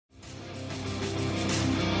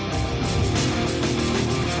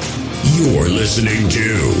You're listening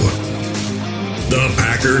to the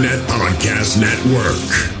Packernet Podcast Network.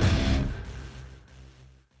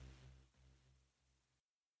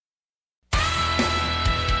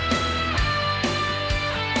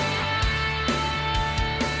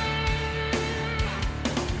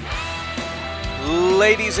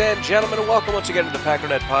 Ladies and gentlemen, and welcome once again to the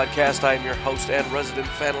Packernet Podcast. I am your host and resident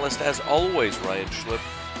fanalist, as always, Ryan Schlip.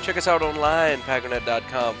 Check us out online,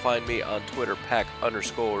 packernet.com. Find me on Twitter,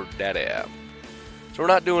 pack_daddy. So we're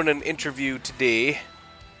not doing an interview today.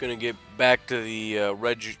 Going to get back to the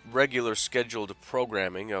regular scheduled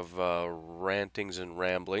programming of rantings and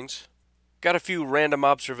ramblings. Got a few random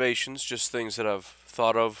observations, just things that I've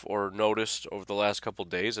thought of or noticed over the last couple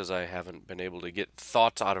days, as I haven't been able to get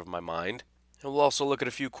thoughts out of my mind. And we'll also look at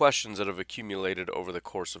a few questions that have accumulated over the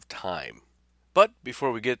course of time. But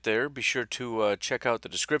before we get there, be sure to check out the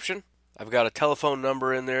description. I've got a telephone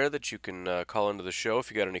number in there that you can call into the show if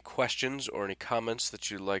you got any questions or any comments that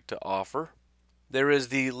you'd like to offer. There is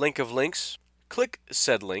the link of links. Click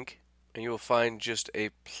said link, and you will find just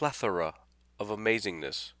a plethora of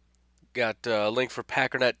amazingness. Got a link for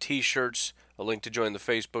Packernet t-shirts, a link to join the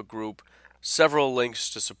Facebook group, several links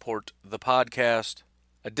to support the podcast,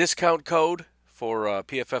 a discount code for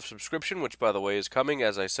PFF subscription, which, by the way, is coming,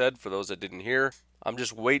 as I said, for those that didn't hear. I'm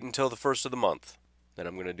just waiting until the first of the month. Then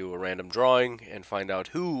I'm going to do a random drawing and find out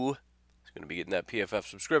who is going to be getting that PFF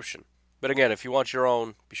subscription. But again, if you want your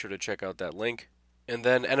own, be sure to check out that link. And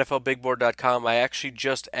then NFLBigBoard.com, I actually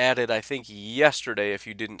just added, I think yesterday, if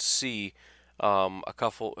you didn't see, a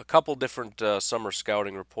couple different summer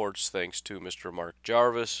scouting reports, thanks to Mr. Mark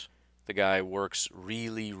Jarvis. The guy works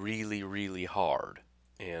really, really, really hard.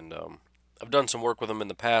 And I've done some work with him in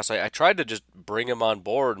the past. I tried to just bring him on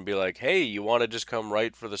board and be like, hey, you want to just come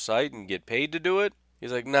write for the site and get paid to do it?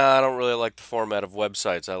 He's like, nah, I don't really like the format of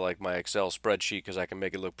websites. I like my Excel spreadsheet because I can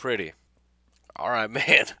make it look pretty. All right,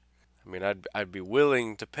 man. I mean, I'd be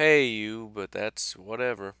willing to pay you, but that's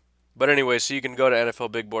whatever. But anyway, so you can go to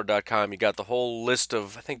NFLBigBoard.com. You got the whole list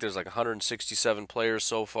of, I think there's like 167 players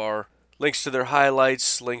so far. Links to their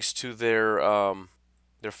highlights, links to their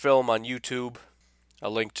film on YouTube. A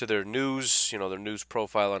link to their news, their news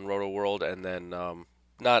profile on RotoWorld, and then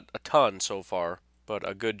not a ton so far, but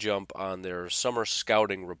a good jump on their summer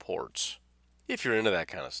scouting reports. If you're into that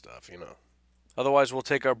kind of stuff, Otherwise, we'll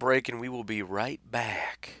take our break, and we will be right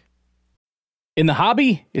back. In the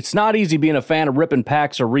hobby, it's not easy being a fan of ripping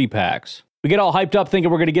packs or repacks. We get all hyped up thinking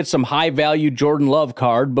we're going to get some high-value Jordan Love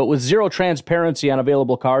card, but with zero transparency on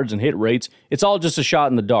available cards and hit rates, it's all just a shot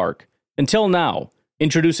in the dark. Until now.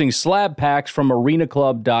 Introducing Slab Packs from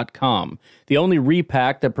ArenaClub.com, the only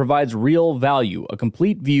repack that provides real value, a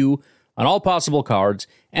complete view on all possible cards,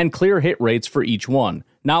 and clear hit rates for each one.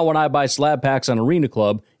 Now when I buy Slab Packs on Arena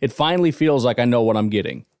Club, it finally feels like I know what I'm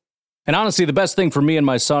getting. And honestly, the best thing for me and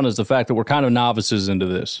my son is the fact that we're kind of novices into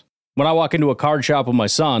this. When I walk into a card shop with my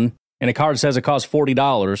son, and a card says it costs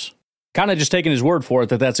 $40, kind of just taking his word for it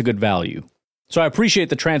that that's a good value. So I appreciate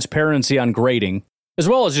the transparency on grading, as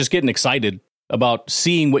well as just getting excited about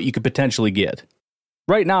seeing what you could potentially get.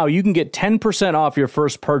 Right now, you can get 10% off your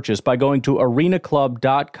first purchase by going to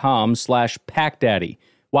arenaclub.com/packdaddy.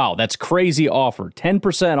 Wow, that's crazy offer.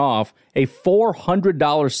 10% off a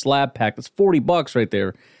 $400 slab pack. That's $40 right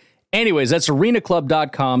there. Anyways, that's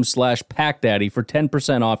arenaclub.com/packdaddy for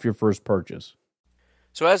 10% off your first purchase.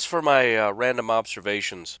 So as for my random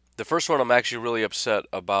observations, the first one I'm actually really upset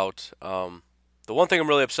about. The one thing I'm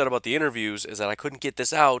really upset about the interviews is that I couldn't get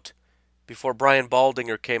this out before Brian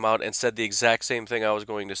Baldinger came out and said the exact same thing I was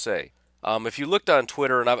going to say. If you looked on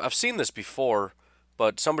Twitter, and I've seen this before,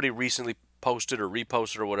 but somebody recently posted or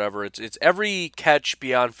reposted or whatever, it's every catch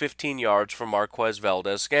beyond 15 yards from Marquez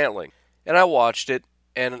Valdes-Scantling. And I watched it,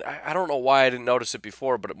 and I don't know why I didn't notice it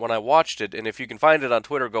before, but when I watched it, and if you can find it on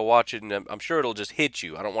Twitter, go watch it, and I'm sure it'll just hit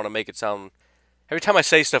you. I don't want to make it sound... Every time I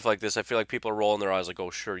say stuff like this, I feel like people are rolling their eyes like, oh,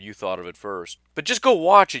 sure, you thought of it first. But just go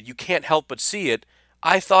watch it. You can't help but see it.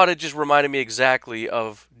 I thought it just reminded me exactly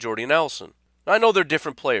of Jordy Nelson. Now, I know they're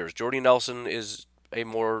different players. Jordy Nelson is a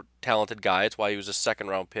more talented guy. It's why he was a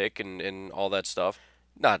second-round pick and all that stuff.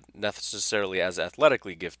 Not necessarily as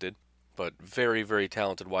athletically gifted, but very, very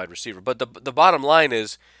talented wide receiver. But the bottom line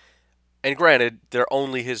is, and granted, they're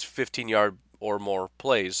only his 15-yard or more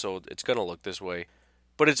plays, so it's going to look this way.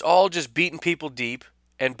 But it's all just beating people deep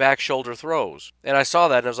and back shoulder throws. And I saw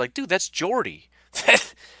that, and I was like, dude, that's Jordy.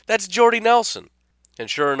 That's Jordy Nelson. And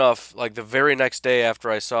sure enough, like the very next day after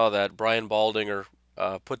I saw that, Brian Baldinger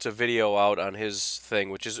puts a video out on his thing,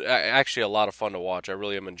 which is actually a lot of fun to watch. I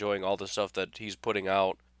really am enjoying all the stuff that he's putting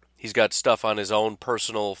out. He's got stuff on his own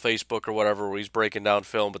personal Facebook or whatever where he's breaking down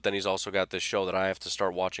film, but then he's also got this show that I have to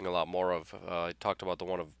start watching a lot more of. I talked about the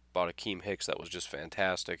one about Akeem Hicks that was just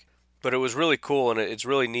fantastic. But it was really cool, and it's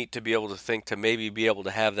really neat to be able to think to maybe be able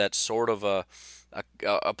to have that sort of a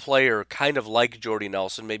player kind of like Jordy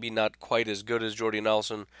Nelson, maybe not quite as good as Jordy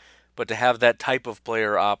Nelson, but to have that type of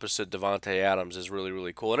player opposite Davante Adams is really,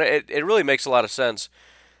 really cool. And it really makes a lot of sense,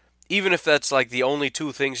 even if that's like the only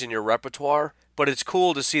two things in your repertoire. But it's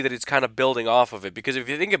cool to see that it's kind of building off of it, because if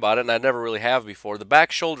you think about it, and I never really have before, the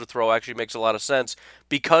back shoulder throw actually makes a lot of sense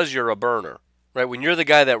because you're a burner. Right, when you're the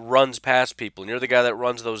guy that runs past people and you're the guy that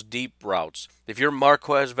runs those deep routes, if you're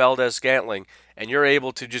Marquez Valdes-Scantling and you're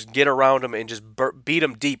able to just get around him and just beat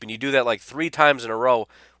him deep, and you do that like 3 times in a row,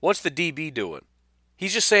 what's the DB doing?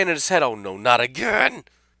 He's just saying in his head, oh no, not again!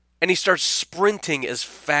 And he starts sprinting as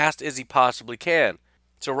fast as he possibly can.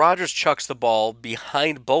 So Rodgers chucks the ball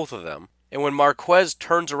behind both of them, and when Marquez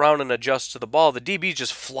turns around and adjusts to the ball, the DB's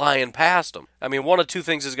just flying past him. I mean, one of two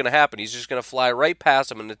things is going to happen. He's just going to fly right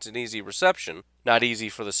past him, and it's an easy reception. Not easy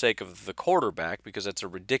for the sake of the quarterback, because it's a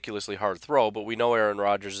ridiculously hard throw, but we know Aaron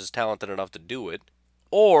Rodgers is talented enough to do it.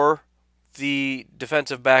 Or the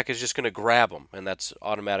defensive back is just going to grab him, and that's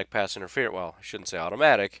automatic pass interference. Well, I shouldn't say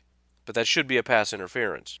automatic, but that should be a pass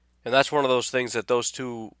interference. And that's one of those things that those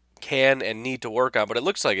two can and need to work on, but it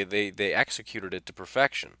looks like it, they executed it to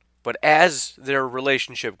perfection. But as their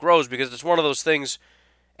relationship grows, because it's one of those things,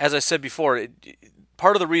 as I said before,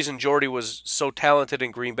 part of the reason Jordy was so talented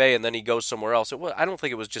in Green Bay and then he goes somewhere else, I don't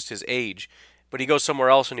think it was just his age, but he goes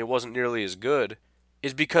somewhere else and he wasn't nearly as good,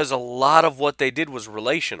 is because a lot of what they did was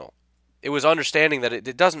relational. It was understanding that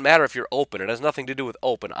it doesn't matter if you're open. It has nothing to do with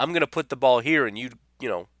open. I'm going to put the ball here and you're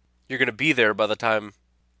going to be there by the time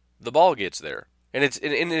the ball gets there. And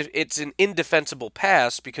it's an indefensible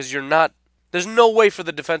pass because there's no way for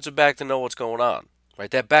the defensive back to know what's going on,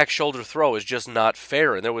 right? That back shoulder throw is just not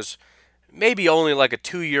fair, and there was maybe only like a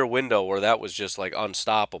 2-year window where that was just like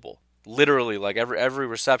unstoppable. Literally, like every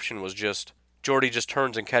reception was just Jordy just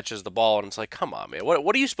turns and catches the ball, and it's like, come on, man,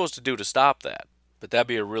 what are you supposed to do to stop that? But that'd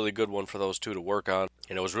be a really good one for those two to work on,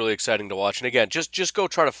 and it was really exciting to watch. And again, just go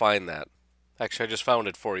try to find that. Actually, I just found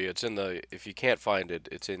it for you. It's if you can't find it,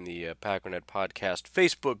 it's in the Packernet Podcast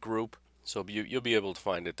Facebook group. So you'll be able to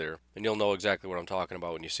find it there, and you'll know exactly what I'm talking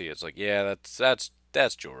about when you see it. It's like, yeah,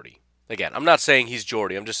 that's Jordy. Again, I'm not saying he's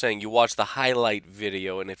Jordy. I'm just saying you watch the highlight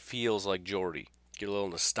video, and it feels like Jordy. Get a little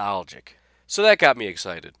nostalgic. So that got me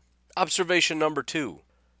excited. Observation number 2.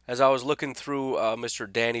 As I was looking through Mr.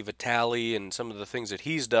 Danny Vitale and some of the things that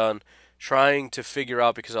he's done, trying to figure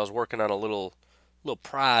out, because I was working on a little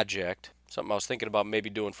project, something I was thinking about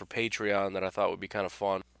maybe doing for Patreon that I thought would be kind of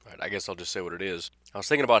fun. Right, I guess I'll just say what it is. I was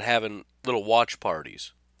thinking about having little watch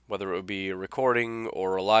parties, whether it would be a recording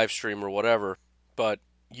or a live stream or whatever, but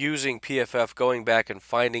using PFF, going back and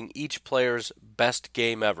finding each player's best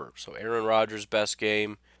game ever. So Aaron Rodgers' best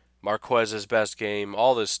game, Marquez's best game,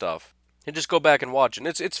 all this stuff. And just go back and watch. And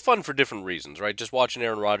it's fun for different reasons, right? Just watching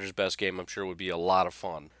Aaron Rodgers' best game, I'm sure, would be a lot of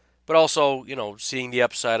fun. But also, seeing the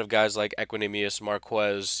upside of guys like Equanimeous,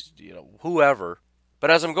 Marquez, whoever. But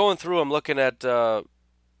as I'm going through, I'm looking at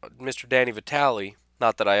Mr. Danny Vitale.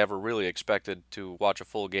 Not that I ever really expected to watch a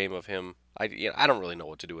full game of him. I don't really know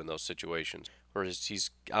what to do in those situations. Or he's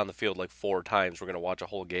on the field like 4 times. We're going to watch a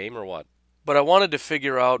whole game or what? But I wanted to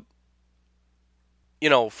figure out,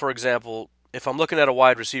 for example, if I'm looking at a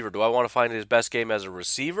wide receiver, do I want to find his best game as a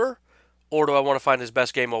receiver? Or do I want to find his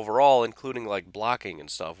best game overall, including like blocking and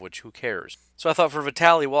stuff, which who cares? So I thought for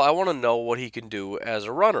Vitale, well, I want to know what he can do as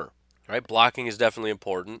a runner. Right? Blocking is definitely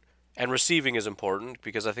important. And receiving is important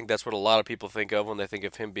because I think that's what a lot of people think of when they think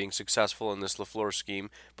of him being successful in this LaFleur scheme.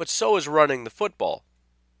 But so is running the football.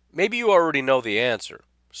 Maybe you already know the answer.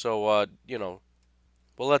 So, we'll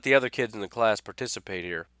let the other kids in the class participate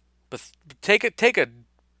here. But take a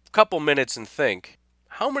couple minutes and think,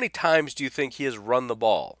 how many times do you think he has run the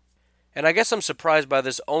ball? And I guess I'm surprised by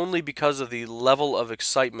this only because of the level of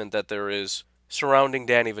excitement that there is surrounding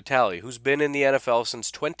Danny Vitale, who's been in the NFL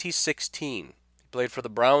since 2016. Played for the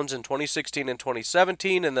Browns in 2016 and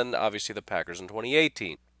 2017, and then obviously the Packers in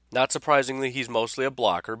 2018. Not surprisingly, he's mostly a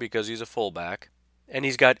blocker because he's a fullback. And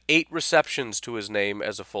he's got 8 receptions to his name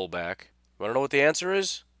as a fullback. You want to know what the answer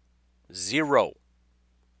is? 0.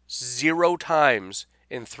 0 times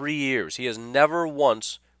in 3 years. He has never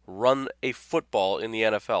once run a football in the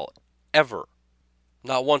NFL. Ever.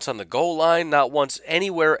 Not once on the goal line, not once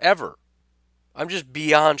anywhere ever. I'm just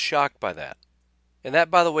beyond shocked by that. And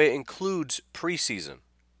that, by the way, includes preseason.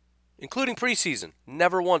 Including preseason.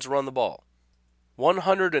 Never once run the ball.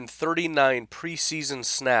 139 preseason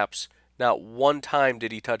snaps. Not one time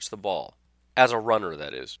did he touch the ball. As a runner,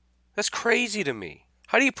 that is. That's crazy to me.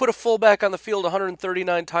 How do you put a fullback on the field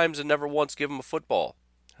 139 times and never once give him a football?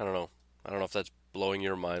 I don't know. I don't know if that's blowing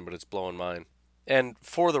your mind, but it's blowing mine. And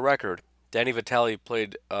for the record, Danny Vitale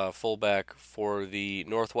played fullback for the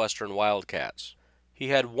Northwestern Wildcats. He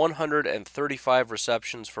had 135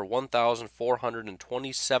 receptions for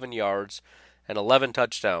 1,427 yards and 11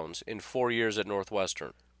 touchdowns in 4 years at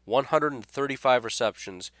Northwestern. 135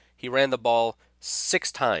 receptions. He ran the ball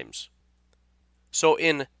 6 times. So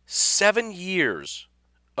in 7 years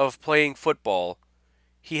of playing football,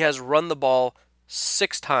 he has run the ball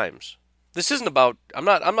 6 times. This isn't about, I'm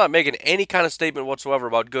not making any kind of statement whatsoever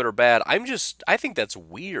about good or bad. I think that's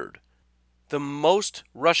weird. The most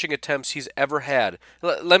rushing attempts he's ever had.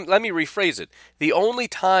 Let me rephrase it. The only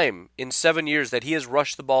time in 7 years that he has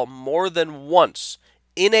rushed the ball more than once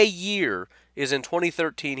in a year is in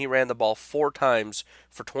 2013. He ran the ball 4 times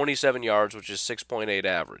for 27 yards, which is 6.8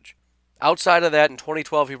 average. Outside of that, in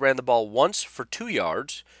 2012, he ran the ball once for 2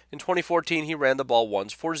 yards. In 2014, he ran the ball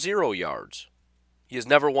once for 0 yards. He has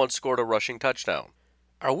never once scored a rushing touchdown.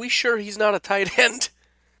 Are we sure he's not a tight end?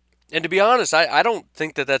 And to be honest, I don't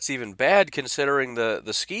think that that's even bad considering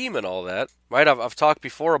the scheme and all that. Right? I've talked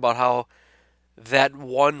before about how that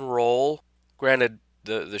one role, granted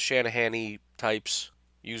the Shanahan-y types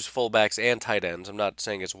use fullbacks and tight ends. I'm not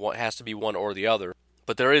saying it has to be one or the other.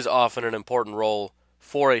 But there is often an important role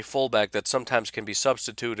for a fullback that sometimes can be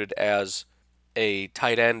substituted as a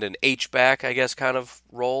tight end, an H-back, I guess, kind of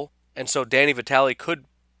role. And so Danny Vitale could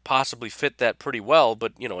possibly fit that pretty well,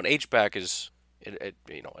 but, an H-back is, in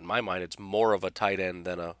my mind, it's more of a tight end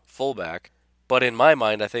than a fullback. But in my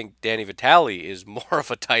mind, I think Danny Vitale is more of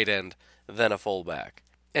a tight end than a fullback.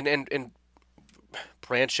 And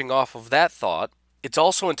branching off of that thought, it's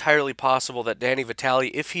also entirely possible that Danny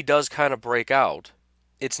Vitale, if he does kind of break out,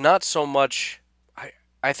 it's not so much...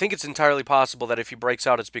 I think it's entirely possible that if he breaks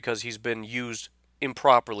out, it's because he's been used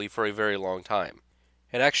improperly for a very long time.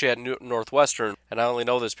 And actually at Northwestern, and I only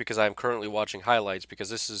know this because I'm currently watching highlights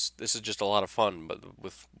because this is just a lot of fun, but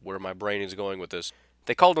with where my brain is going with this.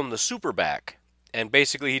 They called him the superback, and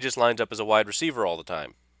basically he just lines up as a wide receiver all the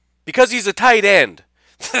time. Because he's a tight end.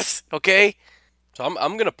 Okay? So I'm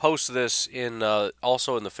going to post this in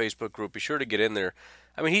also in the Facebook group. Be sure to get in there.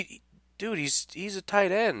 I mean, he's a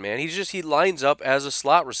tight end, man. He lines up as a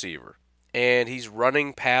slot receiver, and he's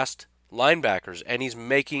running past linebackers, and he's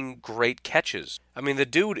making great catches. I mean, the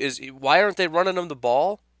dude is... Why aren't they running him the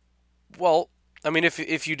ball? Well, I mean,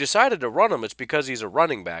 if you decided to run him, it's because he's a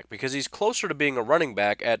running back, because he's closer to being a running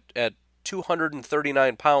back at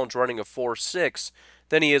 239 pounds running a 4.6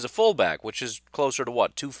 than he is a fullback, which is closer to,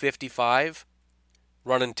 255?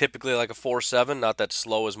 Running typically like a 4.7. Not that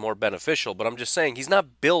slow is more beneficial, but I'm just saying he's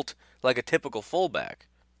not built like a typical fullback.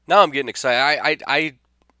 Now I'm getting excited.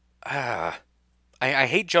 I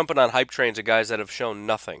hate jumping on hype trains of guys that have shown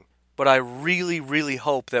nothing, but I really, really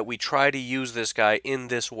hope that we try to use this guy in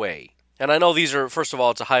this way. And I know these are, first of all,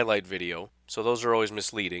 it's a highlight video, so those are always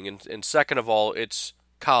misleading, and second of all, it's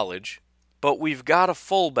college. But we've got a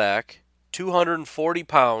fullback, 240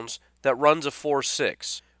 pounds, that runs a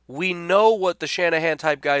 4.6. We know what the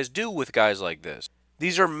Shanahan-type guys do with guys like this.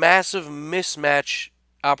 These are massive mismatch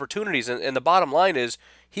opportunities, and the bottom line is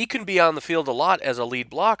he can be on the field a lot as a lead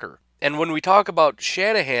blocker. And when we talk about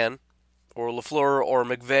Shanahan or LaFleur or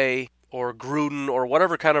McVay or Gruden or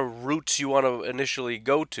whatever kind of routes you want to initially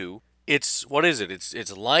go to, it's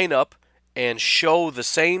line up and show the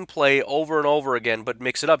same play over and over again, but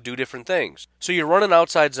mix it up, do different things. So you're running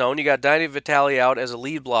outside zone, you got Danny Vitale out as a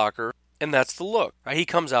lead blocker, and that's the look. Right? He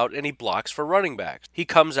comes out and he blocks for running backs. He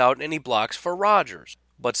comes out and he blocks for Rodgers.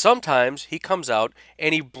 But sometimes he comes out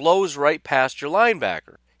and he blows right past your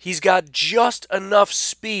linebacker. He's got just enough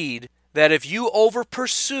speed that if you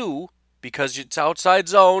over-pursue, because it's outside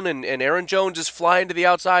zone and Aaron Jones is flying to the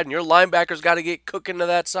outside and your linebacker's got to get cooking to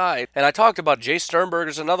that side. And I talked about Jay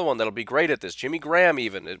Sternberger's another one that'll be great at this. Jimmy Graham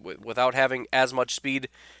even, without having as much speed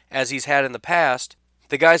as he's had in the past.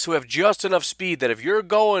 The guys who have just enough speed that if you're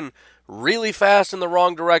going really fast in the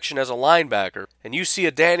wrong direction as a linebacker and you see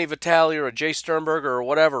a Danny Vitale or a Jay Sternberger or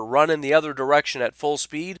whatever running the other direction at full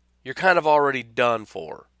speed, you're kind of already done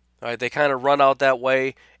for. All right, they kind of run out that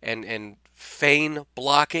way and feign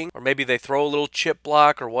blocking, or maybe they throw a little chip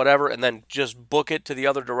block or whatever and then just book it to the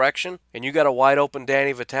other direction, and you got a wide open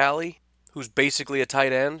Danny Vitale who's basically a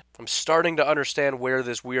tight end. I'm starting to understand where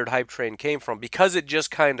this weird hype train came from because it just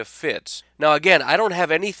kind of fits. Now again, I don't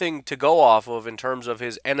have anything to go off of in terms of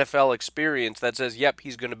his NFL experience that says, yep,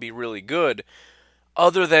 he's going to be really good,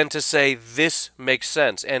 other than to say this makes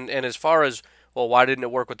sense. And as far as, well, why didn't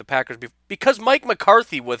it work with the Packers? Because Mike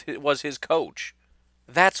McCarthy was his coach.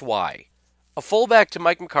 That's why. A fullback to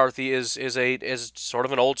Mike McCarthy is sort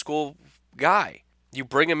of an old school guy. You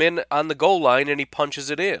bring him in on the goal line and he punches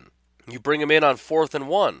it in. You bring him in on 4th and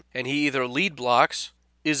 1 and he either lead blocks,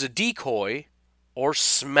 is a decoy, or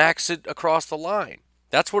smacks it across the line.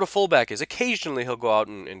 That's what a fullback is. Occasionally he'll go out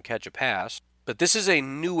and catch a pass, but this is a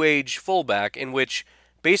new age fullback in which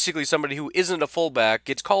basically somebody who isn't a fullback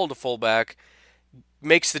gets called a fullback,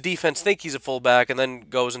 makes the defense think he's a fullback, and then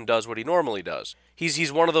goes and does what he normally does.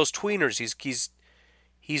 He's one of those tweeners.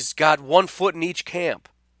 He's got one foot in each camp.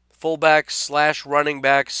 Fullback / running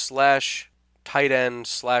back / tight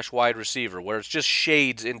end / wide receiver, where it's just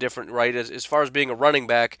shades in different, right? As far as being a running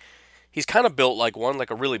back, he's kind of built like one,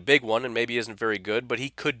 like a really big one, and maybe isn't very good, but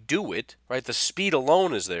he could do it, right? The speed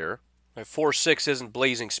alone is there. 4.6 isn't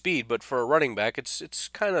blazing speed, but for a running back, it's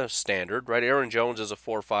kind of standard, right? Aaron Jones is a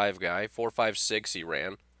 4.5 guy, 4.56 he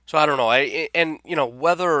ran. So I don't know. And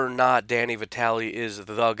whether or not Danny Vitale is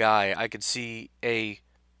the guy, I could see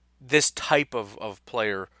this type of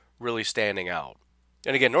player really standing out.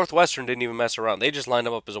 And again, Northwestern didn't even mess around. They just lined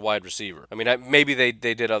him up as a wide receiver. I mean, maybe they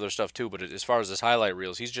did other stuff too, but as far as his highlight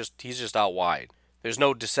reels, he's just out wide. There's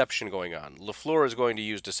no deception going on. LaFleur is going to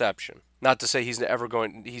use deception. Not to say he's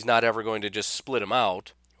not ever going to just split him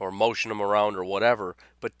out or motion him around or whatever,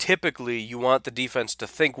 but typically you want the defense to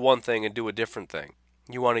think one thing and do a different thing.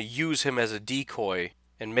 You want to use him as a decoy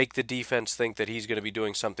and make the defense think that he's going to be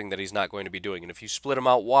doing something that he's not going to be doing. And if you split him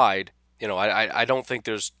out wide, I don't think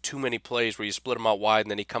there's too many plays where you split him out wide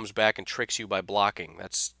and then he comes back and tricks you by blocking.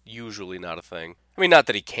 That's usually not a thing. I mean, not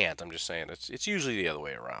that he can't. I'm just saying it's usually the other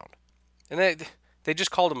way around. And they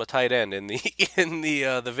just called him a tight end in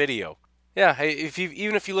the video. Yeah, hey,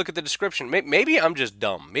 even if you look at the description, maybe I'm just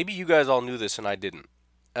dumb. Maybe you guys all knew this and I didn't.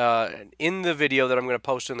 In the video that I'm going to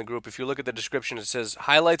post in the group, if you look at the description, it says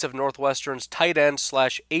highlights of Northwestern's tight end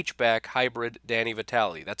 / H-back hybrid Danny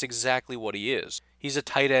Vitale. That's exactly what he is. He's a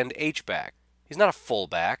tight end H-back. He's not a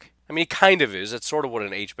fullback. I mean, he kind of is. That's sort of what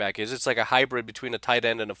an H-back is. It's like a hybrid between a tight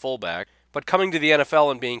end and a fullback. But coming to the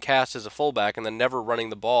NFL and being cast as a fullback and then never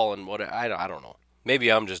running the ball and I don't know. Maybe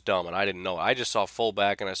I'm just dumb and I didn't know. I just saw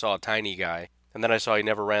fullback and I saw a tiny guy. And then I saw he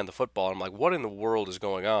never ran the football. I'm like, what in the world is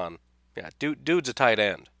going on? Yeah, dude's a tight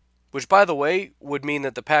end. Which, by the way, would mean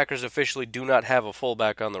that the Packers officially do not have a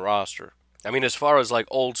fullback on the roster. I mean, as far as like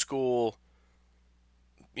old school,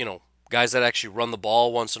 guys that actually run the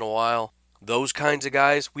ball once in a while, those kinds of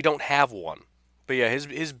guys, we don't have one. But yeah,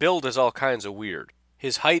 his build is all kinds of weird.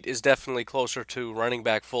 His height is definitely closer to running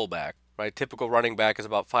back fullback, right? Typical running back is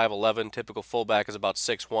about 5'11", typical fullback is about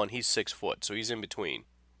 6'1", he's 6 foot, so he's in between.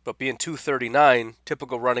 But being 239,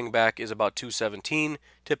 typical running back is about 217,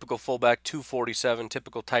 typical fullback 247,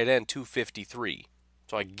 typical tight end 253.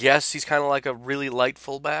 So I guess he's kind of like a really light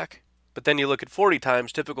fullback. But then you look at 40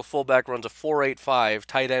 times, typical fullback runs a 4.85,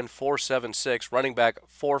 tight end 4.76, running back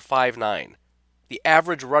 4.59. The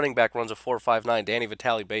average running back runs a 4.59. Danny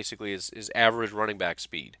Vitale basically is average running back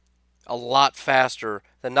speed. A lot faster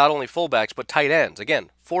than not only fullbacks, but tight ends. Again,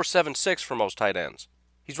 4.76 for most tight ends.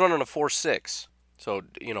 He's running a 4.6. So,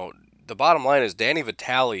 the bottom line is Danny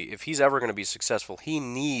Vitale, if he's ever going to be successful, he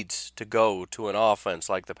needs to go to an offense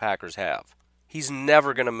like the Packers have. He's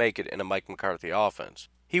never going to make it in a Mike McCarthy offense.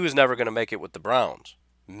 He was never going to make it with the Browns.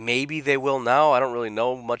 Maybe they will now. I don't really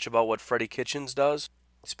know much about what Freddie Kitchens does.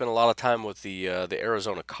 He spent a lot of time with the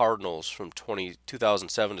Arizona Cardinals from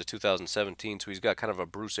 2007 to 2017, so he's got kind of a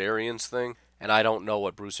Bruce Arians thing. And I don't know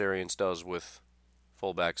what Bruce Arians does with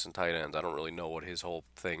fullbacks and tight ends. I don't really know what his whole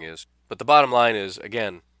thing is. But the bottom line is,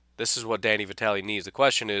 again, this is what Danny Vitale needs. The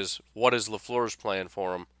question is, what is LaFleur's plan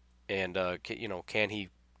for him? And, can he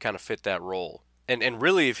kind of fit that role? And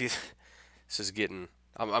really, this is getting...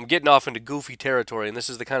 I'm getting off into goofy territory, and this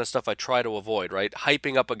is the kind of stuff I try to avoid, right?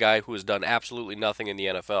 Hyping up a guy who has done absolutely nothing in the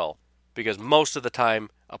NFL. Because most of the time,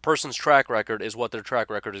 a person's track record is what their track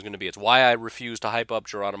record is going to be. It's why I refuse to hype up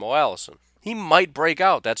Geronimo Allison. He might break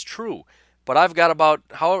out, that's true. But I've got about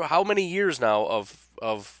how many years now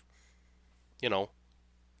of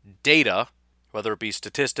data, whether it be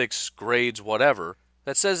statistics, grades, whatever,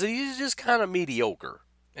 that says that he's just kind of mediocre.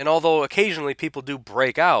 And although occasionally people do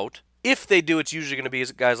break out, if they do, it's usually going to be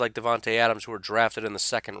guys like Devontae Adams who are drafted in the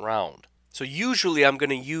second round. So usually I'm going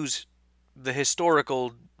to use the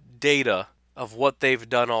historical data of what they've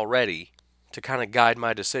done already to kind of guide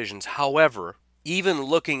my decisions. However, even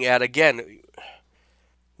looking at, again,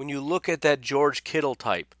 when you look at that George Kittle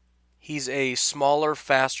type, he's a smaller,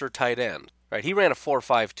 faster tight end. Right? He ran a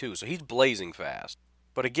 4.52, so he's blazing fast.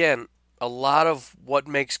 But again, a lot of what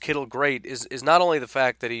makes Kittle great is not only the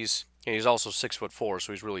fact that he's also 6'4",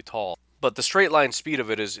 so he's really tall. But the straight line speed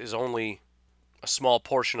of it is only a small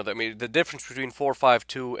portion of that. I mean, the difference between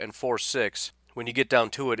 4.52 and 4.6, when you get down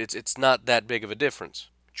to it, it's not that big of a difference.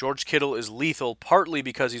 George Kittle is lethal partly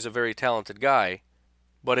because he's a very talented guy,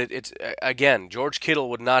 but it's again, George Kittle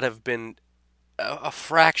would not have been a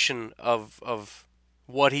fraction of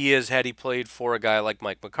what he is had he played for a guy like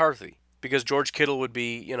Mike McCarthy. Because George Kittle would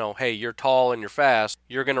be, hey, you're tall and you're fast,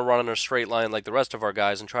 you're going to run in a straight line like the rest of our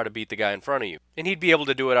guys and try to beat the guy in front of you. And he'd be able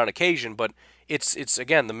to do it on occasion, but it's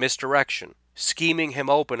again, the misdirection. Scheming him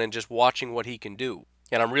open and just watching what he can do.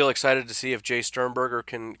 And I'm real excited to see if Jay Sternberger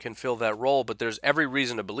can fill that role, but there's every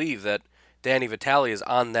reason to believe that Danny Vitale is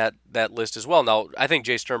on that list as well. Now, I think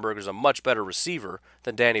Jay Sternberger is a much better receiver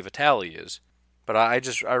than Danny Vitale is. But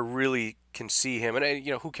I really can see him. And,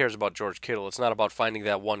 who cares about George Kittle? It's not about finding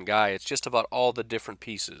that one guy. It's just about all the different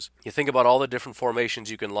pieces. You think about all the different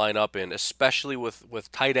formations you can line up in, especially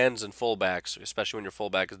with tight ends and fullbacks, especially when your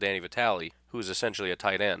fullback is Danny Vitale, who's essentially a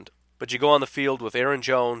tight end. But you go on the field with Aaron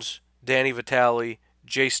Jones, Danny Vitale,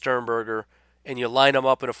 Jay Sternberger, and you line them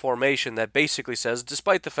up in a formation that basically says,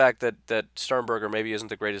 despite the fact that Sternberger maybe isn't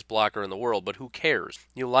the greatest blocker in the world, but who cares?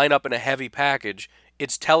 You line up in a heavy package,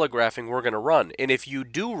 it's telegraphing we're going to run. And if you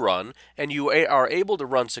do run, and you are able to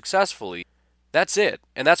run successfully, that's it.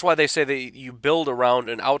 And that's why they say that you build around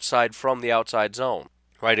an outside from the outside zone.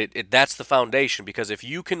 Right? That's the foundation, because if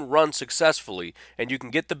you can run successfully, and you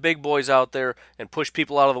can get the big boys out there and push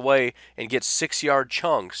people out of the way and get 6-yard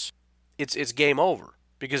chunks, it's game over.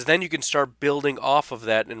 Because then you can start building off of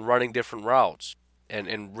that and running different routes.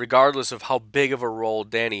 And regardless of how big of a role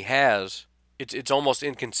Danny has, it's almost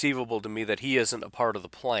inconceivable to me that he isn't a part of the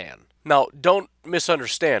plan. Now, don't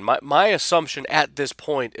misunderstand. My assumption at this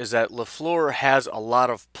point is that LaFleur has a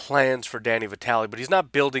lot of plans for Danny Vitale, but he's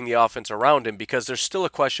not building the offense around him because there's still a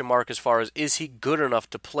question mark as far as, is he good enough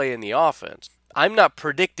to play in the offense? I'm not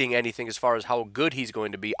predicting anything as far as how good he's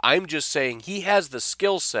going to be. I'm just saying he has the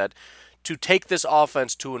skill set to take this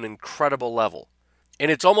offense to an incredible level.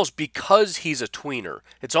 And it's almost because he's a tweener.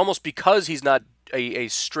 It's almost because he's not a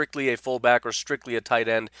strictly a fullback or strictly a tight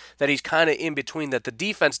end that he's kind of in between, that the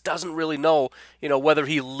defense doesn't really know, whether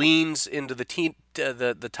he leans into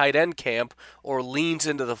the tight end camp or leans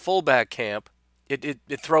into the fullback camp.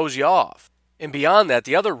 It throws you off. And beyond that,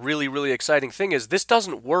 the other really, really exciting thing is this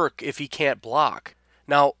doesn't work if he can't block.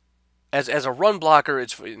 Now, as a run blocker,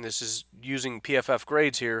 and this is using PFF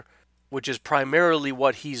grades here, which is primarily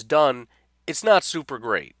what he's done, it's not super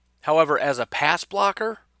great. However, as a pass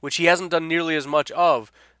blocker, which he hasn't done nearly as much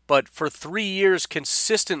of, but for 3 years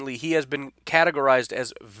consistently he has been categorized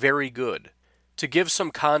as very good. To give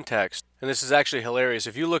some context, and this is actually hilarious,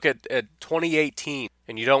 if you look at 2018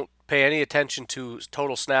 and you don't pay any attention to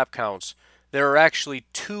total snap counts, there are actually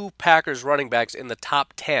 2 Packers running backs in the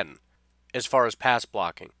top 10 as far as pass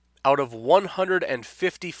blocking. Out of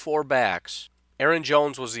 154 backs, Aaron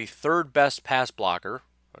Jones was the 3rd best pass blocker.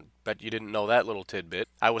 I bet you didn't know that little tidbit.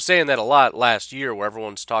 I was saying that a lot last year where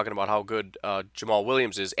everyone's talking about how good Jamal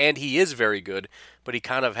Williams is, and he is very good, but he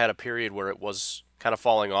kind of had a period where it was kind of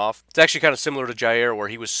falling off. It's actually kind of similar to Jair, where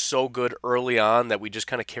he was so good early on that we just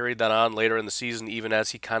kind of carried that on later in the season, even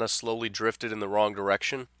as he kind of slowly drifted in the wrong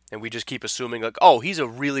direction. And we just keep assuming, like, oh, he's a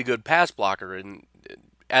really good pass blocker. And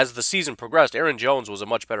as the season progressed, Aaron Jones was a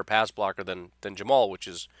much better pass blocker than Jamal, which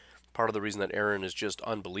is part of the reason that Aaron is just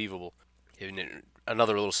unbelievable. And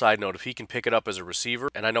another little side note, if he can pick it up as a receiver,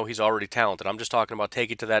 and I know he's already talented, I'm just talking about take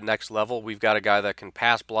it to that next level. We've got a guy that can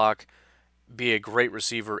pass block, be a great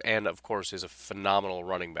receiver, and of course is a phenomenal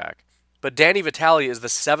running back. But Danny Vitale is the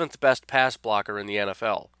 7th best pass blocker in the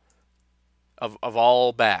NFL of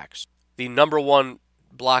all backs. The number 1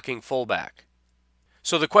 blocking fullback.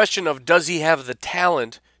 So the question of does he have the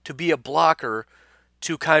talent to be a blocker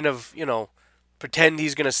to kind of, pretend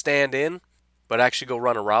he's going to stand in, but actually go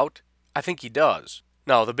run a route? I think he does.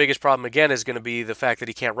 Now, the biggest problem, again, is going to be the fact that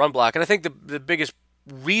he can't run block. And I think the biggest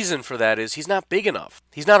reason for that is he's not big enough.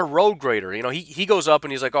 He's not a road grader. He goes up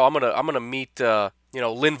and he's like, oh, I'm gonna meet,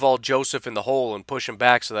 Linval Joseph in the hole and push him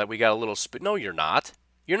back so that we got a little spit. No, you're not.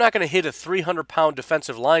 You're not going to hit a 300-pound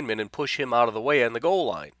defensive lineman and push him out of the way on the goal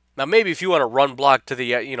line. Now, maybe if you want to run block to the,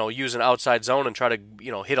 use an outside zone and try to,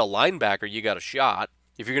 hit a linebacker, you got a shot.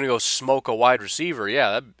 If you're going to go smoke a wide receiver,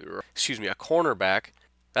 a cornerback,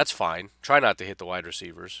 that's fine. Try not to hit the wide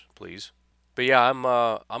receivers, please. But yeah, I'm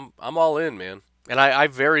all in, man. And I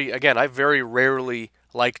very rarely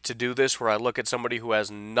like to do this where I look at somebody who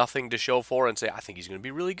has nothing to show for and say, I think he's going to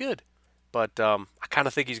be really good. But I kind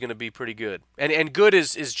of think he's going to be pretty good. And good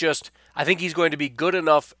is just, I think he's going to be good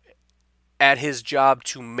enough at his job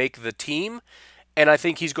to make the team. And I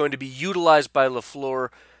think he's going to be utilized by LaFleur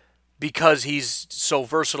because he's so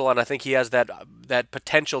versatile, and I think he has that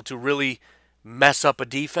potential to really mess up a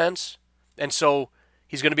defense. And so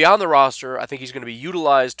he's going to be on the roster. I think he's going to be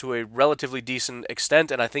utilized to a relatively decent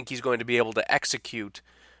extent, and I think he's going to be able to execute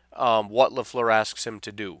what LaFleur asks him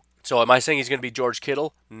to do. So am I saying he's going to be George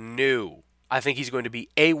Kittle? No. I think he's going to be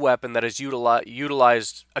a weapon that is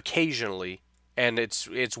utilized occasionally, and it's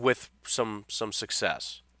with some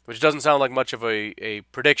success, which doesn't sound like much of a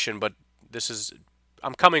prediction, but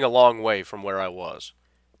I'm coming a long way from where I was.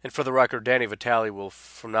 And for the record, Danny Vitale will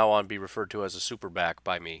from now on be referred to as a superback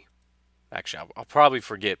by me. Actually, I'll probably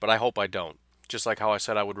forget, but I hope I don't. Just like how I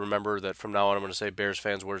said I would remember that from now on I'm going to say Bears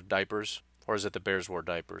fans wear diapers, or is it the Bears wore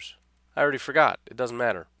diapers? I already forgot. It doesn't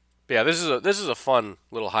matter. But yeah, this is a fun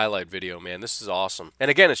little highlight video, man. This is awesome. And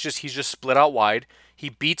again, he's just split out wide. He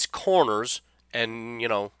beats corners and,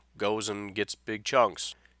 goes and gets big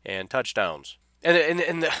chunks and touchdowns.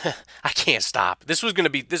 And I can't stop. This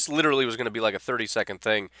literally was going to be like a 30-second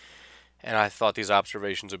thing, and I thought these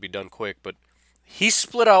observations would be done quick, but he's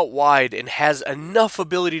split out wide and has enough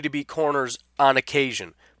ability to beat corners on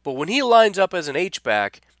occasion. But when he lines up as an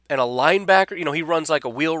H-back and a linebacker, he runs like a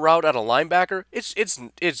wheel route at a linebacker,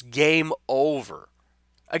 it's game over.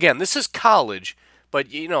 Again, this is college, but,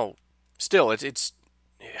 still, it's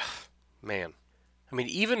man.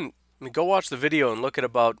 Go watch the video and look at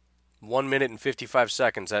about 1 minute and 55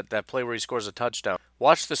 seconds, that play where he scores a touchdown.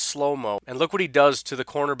 Watch the slow-mo, and look what he does to the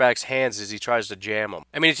cornerback's hands as he tries to jam him.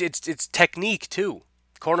 It's technique, too.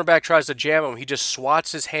 Cornerback tries to jam him. He just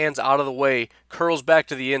swats his hands out of the way, curls back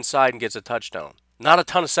to the inside, and gets a touchdown. Not a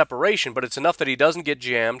ton of separation, but it's enough that he doesn't get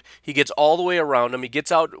jammed. He gets all the way around him. He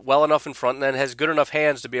gets out well enough in front, and then has good enough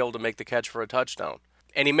hands to be able to make the catch for a touchdown.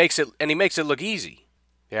 And he makes it look easy.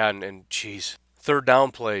 Yeah, and geez. Third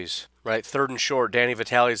down plays, right? Third and short. Danny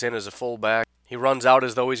Vitale's in as a fullback. He runs out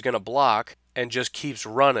as though he's going to block and just keeps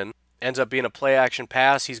running. Ends up being a play-action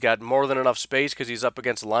pass. He's got more than enough space because he's up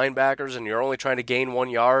against linebackers, and you're only trying to gain 1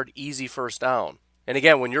 yard. Easy first down. And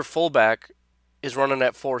again, when your fullback is running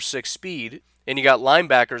at 4.6 speed, and you got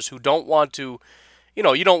linebackers who don't want to,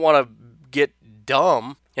 you don't want to get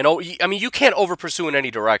dumb. You can't over-pursue in any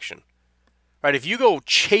direction. Right? If you go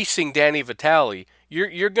chasing Danny Vitale,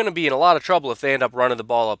 you're going to be in a lot of trouble if they end up running the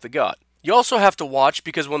ball up the gut. You also have to watch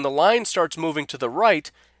because when the line starts moving to the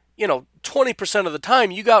right, 20% of the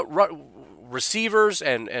time you got receivers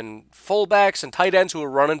and fullbacks and tight ends who are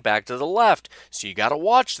running back to the left. So you got to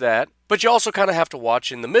watch that. But you also kind of have to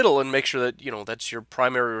watch in the middle and make sure that, that's your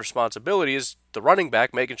primary responsibility is the running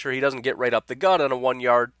back, making sure he doesn't get right up the gut on a 1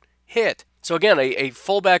 yard hit. So again, a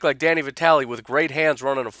fullback like Danny Vitale with great hands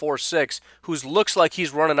running a 4.6, who looks like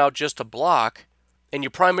he's running out just to block, and you're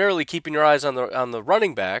primarily keeping your eyes on the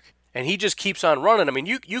running back, and he just keeps on running.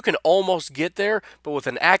 You can almost get there, but with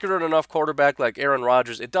an accurate enough quarterback like Aaron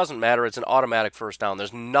Rodgers, it doesn't matter. It's an automatic first down.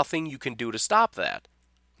 There's nothing you can do to stop that.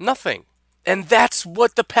 Nothing. And that's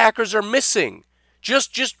what the Packers are missing.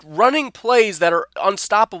 Just running plays that are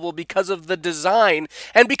unstoppable because of the design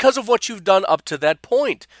and because of what you've done up to that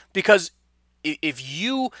point. Because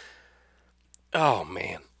oh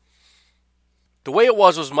man. The way it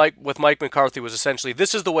was with Mike McCarthy was essentially,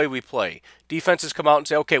 this is the way we play. Defenses come out and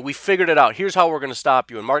say, okay, we figured it out. Here's how we're going to stop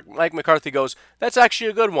you. And Mike McCarthy goes, that's actually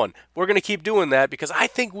a good one. We're going to keep doing that because I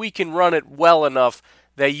think we can run it well enough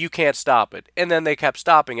that you can't stop it. And then they kept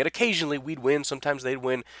stopping it. Occasionally we'd win. Sometimes they'd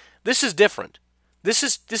win. This is different. This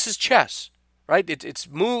is chess, right? It's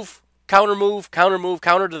move, counter,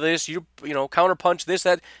 counter to this, counter punch, this,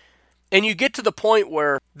 that. And you get to the point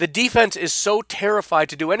where the defense is so terrified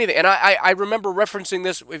to do anything. And I remember referencing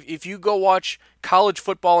this, if you go watch college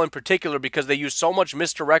football in particular, because they use so much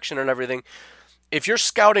misdirection and everything, if you're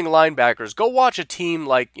scouting linebackers, go watch a team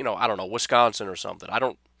like, Wisconsin or something.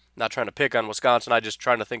 Not trying to pick on Wisconsin, I'm just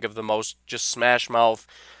trying to think of the most just smash mouth,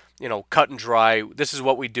 cut and dry, this is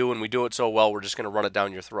what we do and we do it so well, we're just going to run it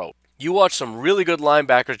down your throat. You watch some really good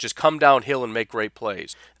linebackers just come downhill and make great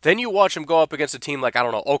plays. Then you watch them go up against a team like,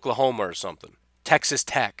 Oklahoma or something. Texas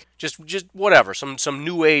Tech. Just whatever, some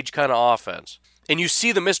new age kind of offense. And you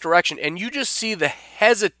see the misdirection, and you just see the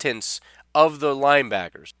hesitance of the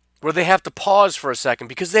linebackers, where they have to pause for a second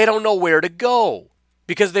because they don't know where to go.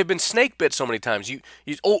 Because they've been snake bit so many times.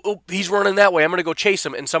 He's running that way, I'm going to go chase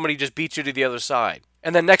him, and somebody just beats you to the other side.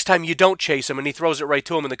 And then next time you don't chase him, and he throws it right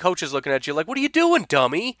to him, and the coach is looking at you like, what are you doing,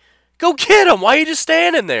 dummy? Go get him! Why are you just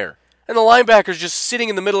standing there? And the linebacker's just sitting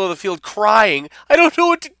in the middle of the field crying, I don't know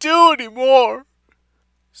what to do anymore.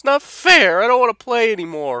 It's not fair. I don't want to play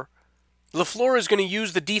anymore. LaFleur is going to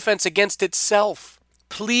use the defense against itself.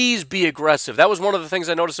 Please be aggressive. That was one of the things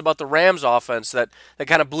I noticed about the Rams offense that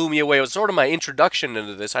kind of blew me away. It was sort of my introduction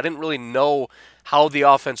into this. I didn't really know how the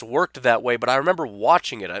offense worked that way, but I remember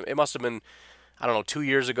watching it. It must have been, I don't know, 2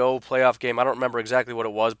 years ago, playoff game. I don't remember exactly what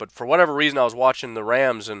it was, but for whatever reason, I was watching the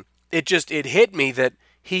Rams, and it hit me that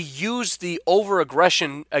he used the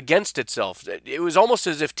over-aggression against itself. It was almost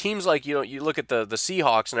as if teams like, you look at the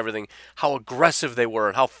Seahawks and everything, how aggressive they were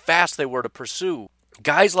and how fast they were to pursue.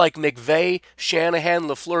 Guys like McVay, Shanahan,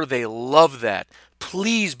 LaFleur, they love that.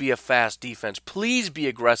 Please be a fast defense. Please be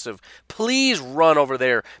aggressive. Please run over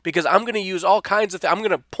there, because I'm going to use all kinds of things. I'm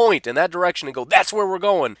going to point in that direction and go, that's where we're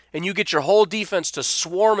going. And you get your whole defense to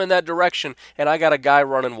swarm in that direction, and I got a guy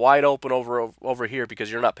running wide open over here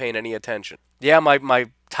because you're not paying any attention. Yeah, my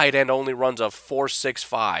tight end only runs a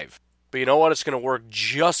 4.65. But you know what? It's going to work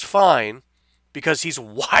just fine because he's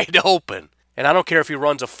wide open. And I don't care if he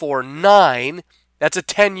runs a 4.9. That's a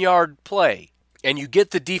 10-yard play. And you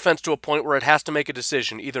get the defense to a point where it has to make a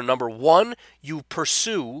decision. Either number one, you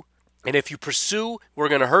pursue, and if you pursue, we're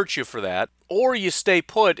going to hurt you for that, or you stay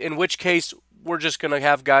put, in which case we're just going to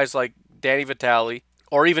have guys like Danny Vitale,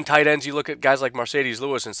 or even tight ends. You look at guys like Mercedes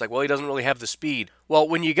Lewis, and it's like, well, he doesn't really have the speed. Well,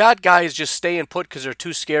 when you got guys just staying put because they're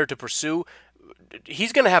too scared to pursue,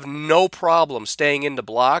 he's going to have no problem staying in the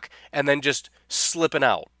block and then just slipping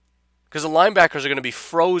out. Because the linebackers are going to be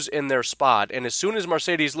froze in their spot, and as soon as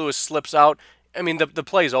Mercedes Lewis slips out, I mean, the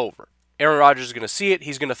play's over. Aaron Rodgers is going to see it,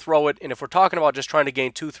 he's going to throw it, and if we're talking about just trying to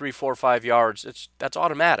gain 2, 3, 4, 5 yards, that's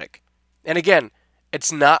automatic. And again,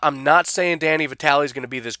 I'm not saying Danny Vitale is going to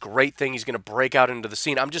be this great thing, he's going to break out into the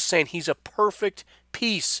scene. I'm just saying he's a perfect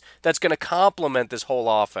piece that's going to complement this whole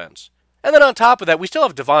offense. And then on top of that, we still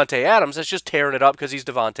have Davante Adams that's just tearing it up because he's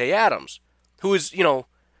Davante Adams, who is,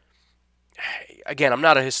 again, I'm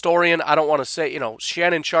not a historian. I don't want to say,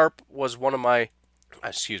 Shannon Sharp was one of my,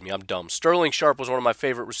 I'm dumb. Sterling Sharp was one of my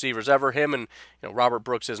favorite receivers ever. Him and, Robert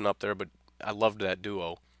Brooks isn't up there, but I loved that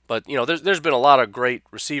duo. But, there's been a lot of great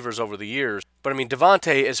receivers over the years. But, I mean,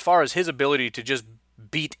 Davante, as far as his ability to just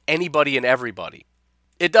beat anybody and everybody,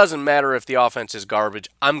 it doesn't matter if the offense is garbage,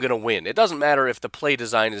 I'm going to win. It doesn't matter if the play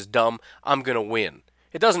design is dumb, I'm going to win.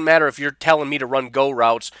 It doesn't matter if you're telling me to run go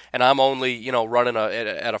routes and I'm only, running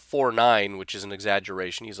at a 4.9, which is an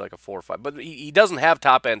exaggeration. He's like a 4.5. But he doesn't have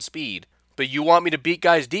top-end speed. But you want me to beat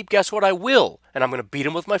guys deep? Guess what? I will. And I'm going to beat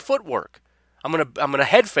him with my footwork. I'm going to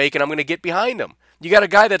head fake and I'm going to get behind him. You got a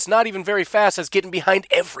guy that's not even very fast that's getting behind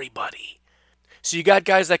everybody. So you got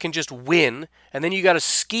guys that can just win, and then you got a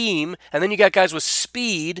scheme, and then you got guys with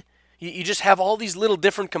speed. You just have all these little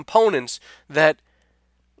different components that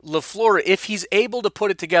LaFleur, if he's able to put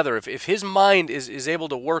it together, if his mind is able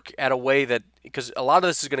to work at a way that, because a lot of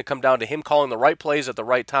this is going to come down to him calling the right plays at the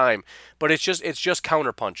right time, but it's just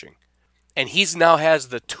counterpunching. And he's now has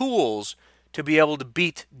the tools to be able to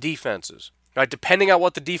beat defenses. Right? Depending on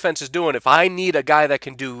what the defense is doing, if I need a guy that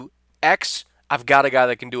can do X, I've got a guy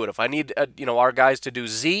that can do it. If I need our guys to do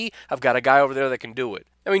Z, I've got a guy over there that can do it.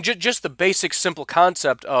 I mean, just the basic simple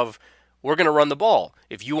concept of we're going to run the ball.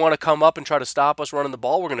 If you want to come up and try to stop us running the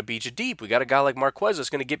ball, we're going to beat you deep. We got a guy like Marquez that's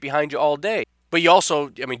going to get behind you all day. But you also,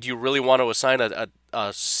 do you really want to assign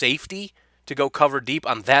a safety to go cover deep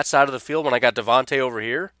on that side of the field when I got Davante over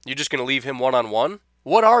here? You're just going to leave him one-on-one?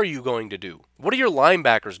 What are you going to do? What are your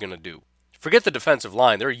linebackers going to do? Forget the defensive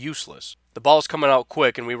line. They're useless. The ball's coming out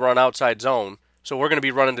quick and we run outside zone, so we're going to be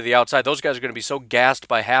running to the outside. Those guys are going to be so gassed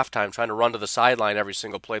by halftime trying to run to the sideline every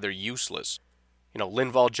single play, they're useless.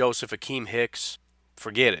 Linval Joseph, Akeem Hicks,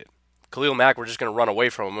 forget it. Khalil Mack, we're just going to run away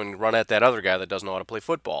from him and run at that other guy that doesn't know how to play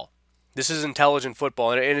football. This is intelligent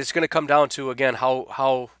football, and it's going to come down to, again,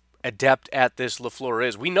 how adept at this LaFleur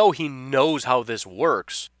is. We know he knows how this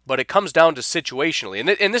works, but it comes down to situationally.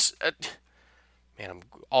 And this, man, I'm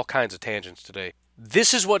all kinds of tangents today.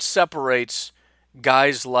 This is what separates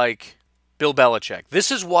guys like Bill Belichick. This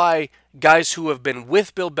is why guys who have been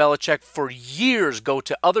with Bill Belichick for years go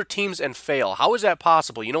to other teams and fail. How is that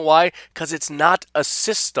possible? You know why? Because it's not a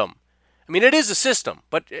system. I mean, it is a system,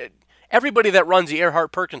 but everybody that runs the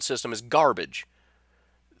Erhardt-Perkins system is garbage.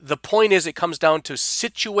 The point is, it comes down to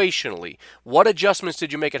situationally. What adjustments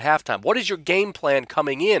did you make at halftime? What is your game plan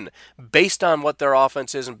coming in based on what their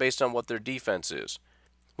offense is and based on what their defense is?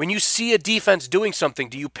 When you see a defense doing something,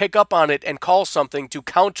 do you pick up on it and call something to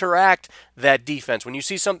counteract that defense? When you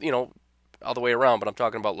see something, all the way around, but I'm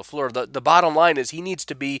talking about LaFleur, the bottom line is he needs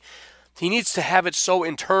to have it so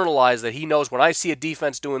internalized that he knows when I see a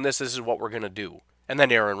defense doing this is what we're going to do. And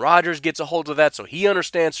then Aaron Rodgers gets a hold of that, so he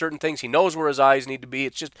understands certain things. He knows where his eyes need to be.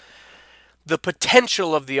 It's just the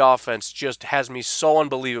potential of the offense just has me so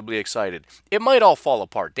unbelievably excited. It might all fall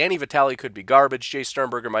apart. Danny Vitale could be garbage. Jay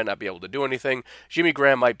Sternberger might not be able to do anything. Jimmy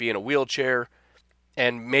Graham might be in a wheelchair.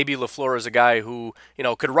 And maybe LaFleur is a guy who,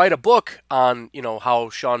 could write a book on, how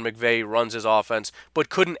Sean McVay runs his offense, but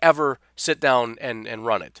couldn't ever sit down and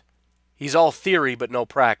run it. He's all theory but no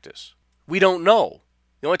practice. We don't know.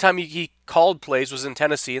 The only time he called plays was in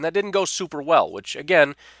Tennessee, and that didn't go super well, which,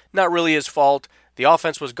 again, not really his fault. The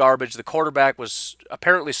offense was garbage. The quarterback was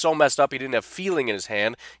apparently so messed up he didn't have feeling in his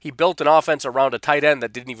hand. He built an offense around a tight end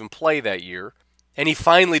that didn't even play that year. And he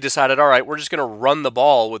finally decided, all right, we're just going to run the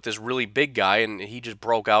ball with this really big guy, and he just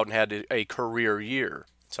broke out and had a career year.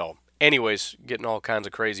 So, anyways, getting all kinds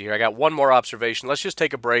of crazy here. I got one more observation. Let's just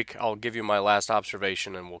take a break. I'll give you my last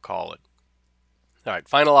observation, and we'll call it. All right,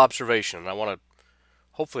 final observation. And I want to,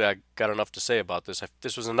 hopefully I got enough to say about this.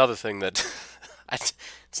 This was another thing that,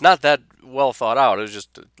 it's not that well thought out. It was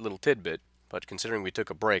just a little tidbit. But considering we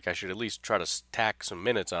took a break, I should at least try to tack some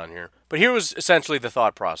minutes on here. But here was essentially the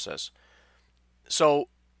thought process. So,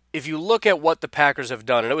 if you look at what the Packers have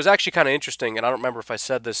done, and it was actually kind of interesting, and I don't remember if I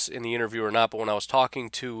said this in the interview or not, but when I was talking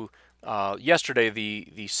to, yesterday,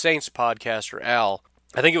 the Saints podcaster, Al,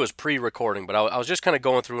 I think it was pre-recording, but I was just kind of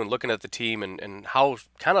going through and looking at the team and how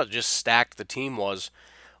kind of just stacked the team was.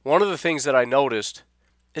 One of the things that I noticed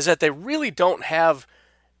is that they really don't have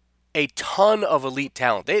a ton of elite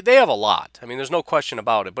talent. They have a lot. I mean, there's no question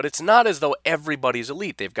about it. But it's not as though everybody's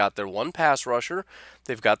elite. They've got their one pass rusher,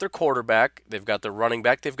 they've got their quarterback, they've got their running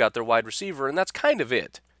back, they've got their wide receiver, and that's kind of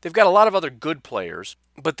it. They've got a lot of other good players.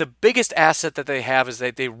 But the biggest asset that they have is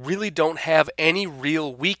that they really don't have any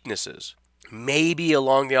real weaknesses. Maybe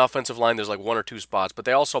along the offensive line there's like one or two spots, but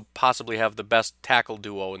they also possibly have the best tackle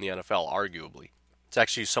duo in the NFL, arguably. It's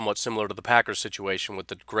actually somewhat similar to the Packers situation with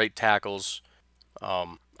the great tackles.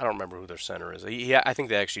 I don't remember who their center is. I think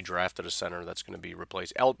they actually drafted a center that's going to be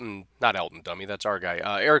replaced. Not Elton Dummy, that's our guy,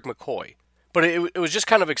 Eric McCoy. But it was just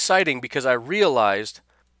kind of exciting because I realized,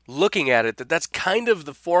 looking at it, that that's kind of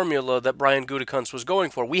the formula that Brian Gutekunst was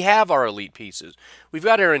going for. We have our elite pieces. We've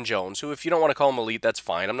got Aaron Jones, who, if you don't want to call him elite, that's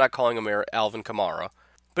fine. I'm not calling him Alvin Kamara.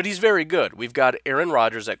 But he's very good. We've got Aaron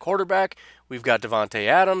Rodgers at quarterback. We've got Devontae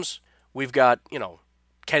Adams. We've got,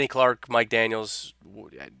 Kenny Clark, Mike Daniels,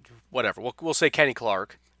 whatever. We'll say Kenny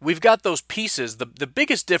Clark. We've got those pieces. The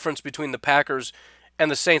biggest difference between the Packers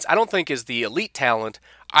and the Saints, I don't think, is the elite talent.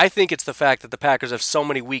 I think it's the fact that the Packers have so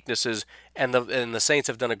many weaknesses, and the Saints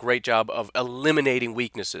have done a great job of eliminating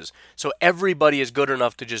weaknesses. So everybody is good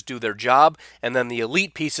enough to just do their job, and then the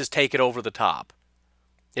elite pieces take it over the top.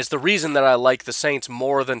 It's the reason that I like the Saints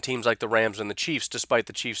more than teams like the Rams and the Chiefs, despite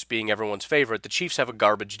the Chiefs being everyone's favorite. The Chiefs have a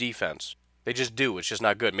garbage defense. They just do. It's just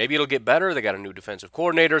not good. Maybe it'll get better. They got a new defensive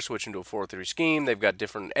coordinator, switching to a 4-3 scheme. They've got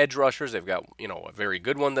different edge rushers. They've got, a very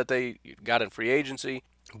good one that they got in free agency.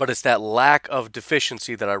 But it's that lack of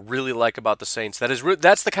deficiency that I really like about the Saints.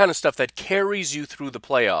 That's the kind of stuff that carries you through the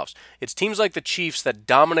playoffs. It's teams like the Chiefs that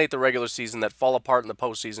dominate the regular season that fall apart in the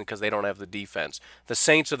postseason because they don't have the defense. The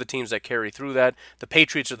Saints are the teams that carry through that. The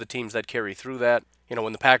Patriots are the teams that carry through that.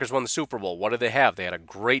 When the Packers won the Super Bowl, what did they have? They had a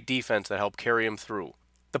great defense that helped carry them through.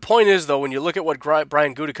 The point is, though, when you look at what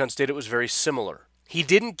Brian Gutekunst did, it was very similar. He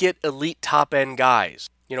didn't get elite top-end guys.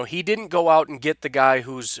 He didn't go out and get the guy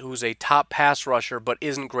who's a top pass rusher but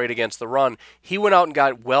isn't great against the run. He went out and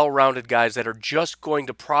got well-rounded guys that are just going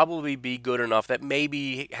to probably be good enough that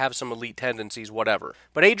maybe have some elite tendencies, whatever.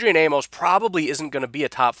 But Adrian Amos probably isn't going to be a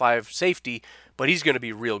top 5 safety, but he's going to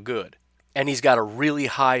be real good. And he's got a really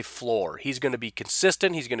high floor. He's going to be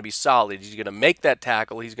consistent. He's going to be solid. He's going to make that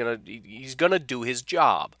tackle. He's going to do his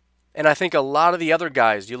job. And I think a lot of the other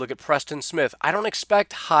guys, you look at Preston Smith, I don't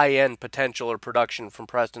expect high-end potential or production from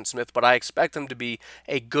Preston Smith, but I expect him to be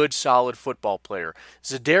a good, solid football player.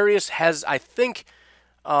 Za'Darius has, I think,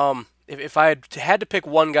 if I had to pick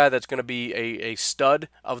one guy that's going to be a stud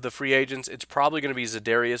of the free agents, it's probably going to be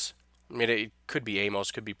Za'Darius. I mean, it could be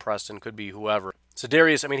Amos, could be Preston, could be whoever.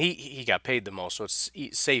 Za'Darius, I mean, he got paid the most, so it's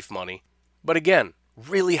safe money. But again,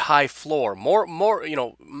 really high floor.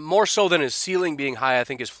 More so than his ceiling being high, I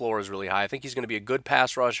think his floor is really high. I think he's going to be a good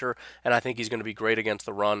pass rusher, and I think he's going to be great against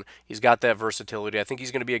the run. He's got that versatility. I think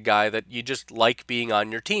he's going to be a guy that you just like being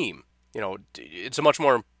on your team. It's a much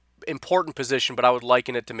more important position, but I would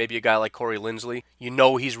liken it to maybe a guy like Corey Linsley.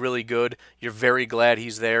 He's really good. You're very glad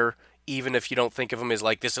he's there, even if you don't think of him as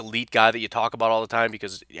like this elite guy that you talk about all the time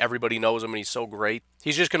because everybody knows him and he's so great.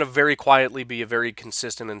 He's just going to very quietly be a very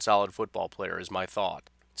consistent and solid football player is my thought.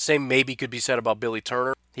 Same maybe could be said about Billy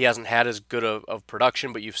Turner. He hasn't had as good of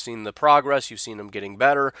production, but you've seen the progress. You've seen him getting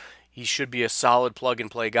better. He should be a solid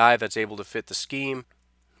plug-and-play guy that's able to fit the scheme.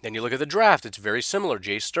 Then you look at the draft. It's very similar.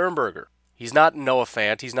 Jay Sternberger. He's not Noah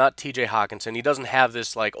Fant. He's not TJ Hawkinson. He doesn't have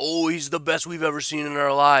this he's the best we've ever seen in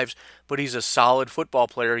our lives. But he's a solid football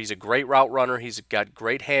player. He's a great route runner. He's got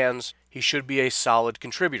great hands. He should be a solid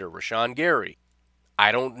contributor. Rashawn Gary.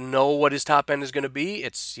 I don't know what his top end is going to be.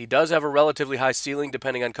 He does have a relatively high ceiling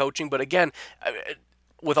depending on coaching. But again,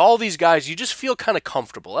 with all these guys, you just feel kind of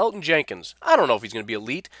comfortable. Elgton Jenkins, I don't know if he's going to be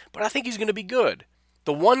elite, but I think he's going to be good.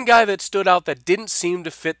 The one guy that stood out that didn't seem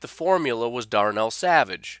to fit the formula was Darnell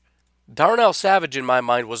Savage. Darnell Savage, in my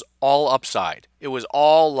mind, was all upside. It was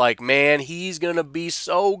all like, man, he's going to be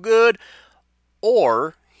so good,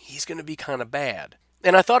 or he's going to be kind of bad.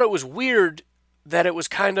 And I thought it was weird that it was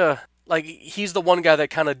kind of like he's the one guy that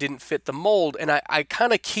kind of didn't fit the mold, and I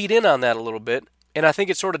kind of keyed in on that a little bit. And I think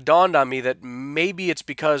it sort of dawned on me that maybe it's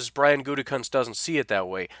because Brian Gutekunst doesn't see it that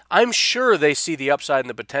way. I'm sure they see the upside and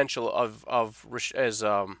the potential of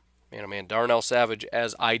Darnell Savage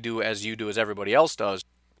as I do, as you do, as everybody else does.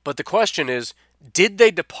 But the question is, did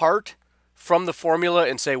they depart from the formula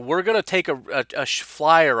and say, we're going to take a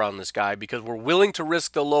flyer on this guy because we're willing to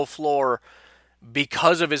risk the low floor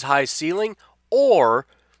because of his high ceiling? Or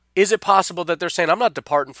is it possible that they're saying, I'm not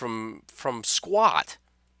departing from squat?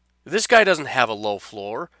 This guy doesn't have a low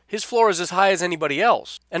floor. His floor is as high as anybody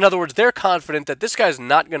else. In other words, they're confident that this guy's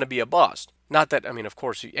not going to be a bust. Not that, of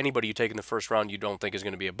course, anybody you take in the first round you don't think is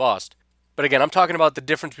going to be a bust. But again, I'm talking about the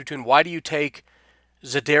difference between why do you take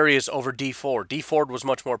Za'Darius over Dee Ford. Dee Ford was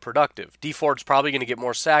much more productive. Dee Ford's probably going to get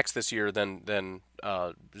more sacks this year than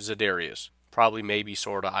Za'Darius. Probably, maybe,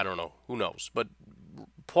 sort of, I don't know. Who knows? But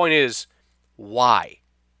point is, why?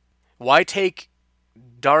 Why take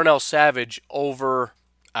Darnell Savage over,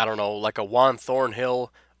 I don't know, like a Juan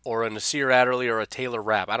Thornhill or a Nasir Adderley or a Taylor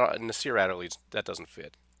Rapp? Nasir Adderley, that doesn't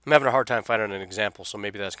fit. I'm having a hard time finding an example, so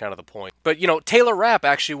maybe that's kind of the point. But, Taylor Rapp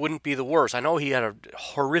actually wouldn't be the worst. I know he had a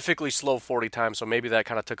horrifically slow 40 time, so maybe that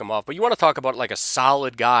kind of took him off. But you want to talk about like a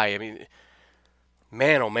solid guy.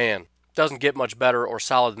 Man, oh man, doesn't get much better or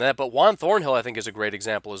solid than that. But Juan Thornhill, I think, is a great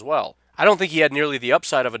example as well. I don't think he had nearly the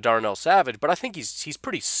upside of a Darnell Savage, but I think he's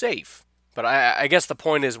pretty safe. But I guess the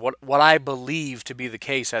point is, what I believe to be the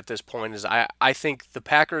case at this point is I think the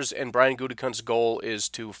Packers and Brian Gutekunst's goal is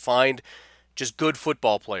to find just good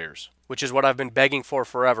football players, which is what I've been begging for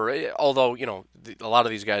forever. Although, a lot of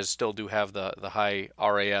these guys still do have the high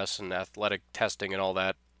RAS and athletic testing and all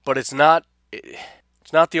that. But it's not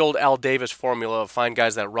the old Al Davis formula of find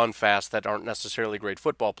guys that run fast that aren't necessarily great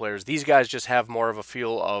football players. These guys just have more of a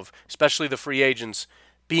feel of, especially the free agents,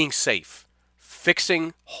 being safe,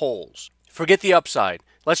 fixing holes. Forget the upside.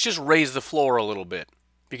 Let's just raise the floor a little bit,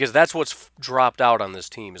 because that's what's dropped out on this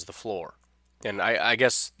team is the floor. And I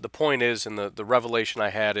guess the point is, and the revelation I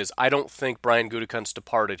had is, I don't think Brian Gutekunst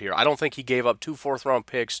departed here. I don't think he gave up 2 fourth-round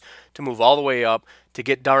picks to move all the way up to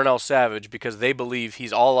get Darnell Savage because they believe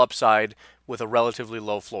he's all upside with a relatively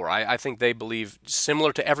low floor. I think they believe,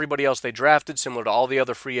 similar to everybody else they drafted, similar to all the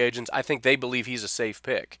other free agents, I think they believe he's a safe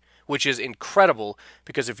pick, which is incredible,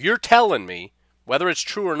 because if you're telling me, whether it's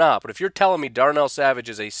true or not, but if you're telling me Darnell Savage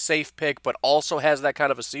is a safe pick but also has that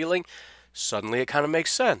kind of a ceiling, suddenly it kind of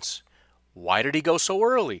makes sense. Why did he go so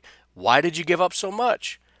early? Why did you give up so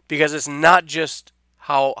much? Because it's not just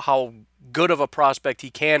how good of a prospect he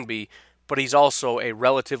can be, but he's also a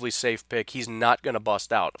relatively safe pick. He's not going to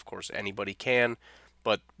bust out. Of course, anybody can,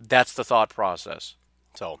 but that's the thought process.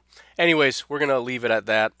 So, anyways, we're going to leave it at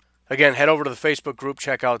that. Again, head over to the Facebook group,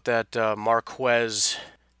 check out that Marquez,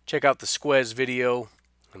 check out the Squez video,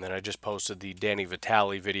 and then I just posted the Danny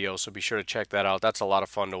Vitale video, so be sure to check that out. That's a lot of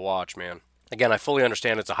fun to watch, man. Again, I fully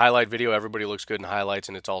understand it's a highlight video. Everybody looks good in highlights,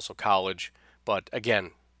 and it's also college. But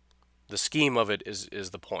again, the scheme of it is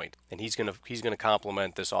the point, and he's gonna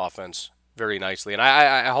complement this offense very nicely, and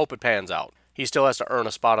I hope it pans out. He still has to earn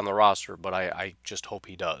a spot on the roster, but I just hope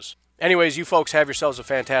he does. Anyways, you folks have yourselves a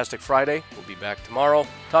fantastic Friday. We'll be back tomorrow.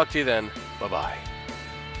 Talk to you then. Bye-bye.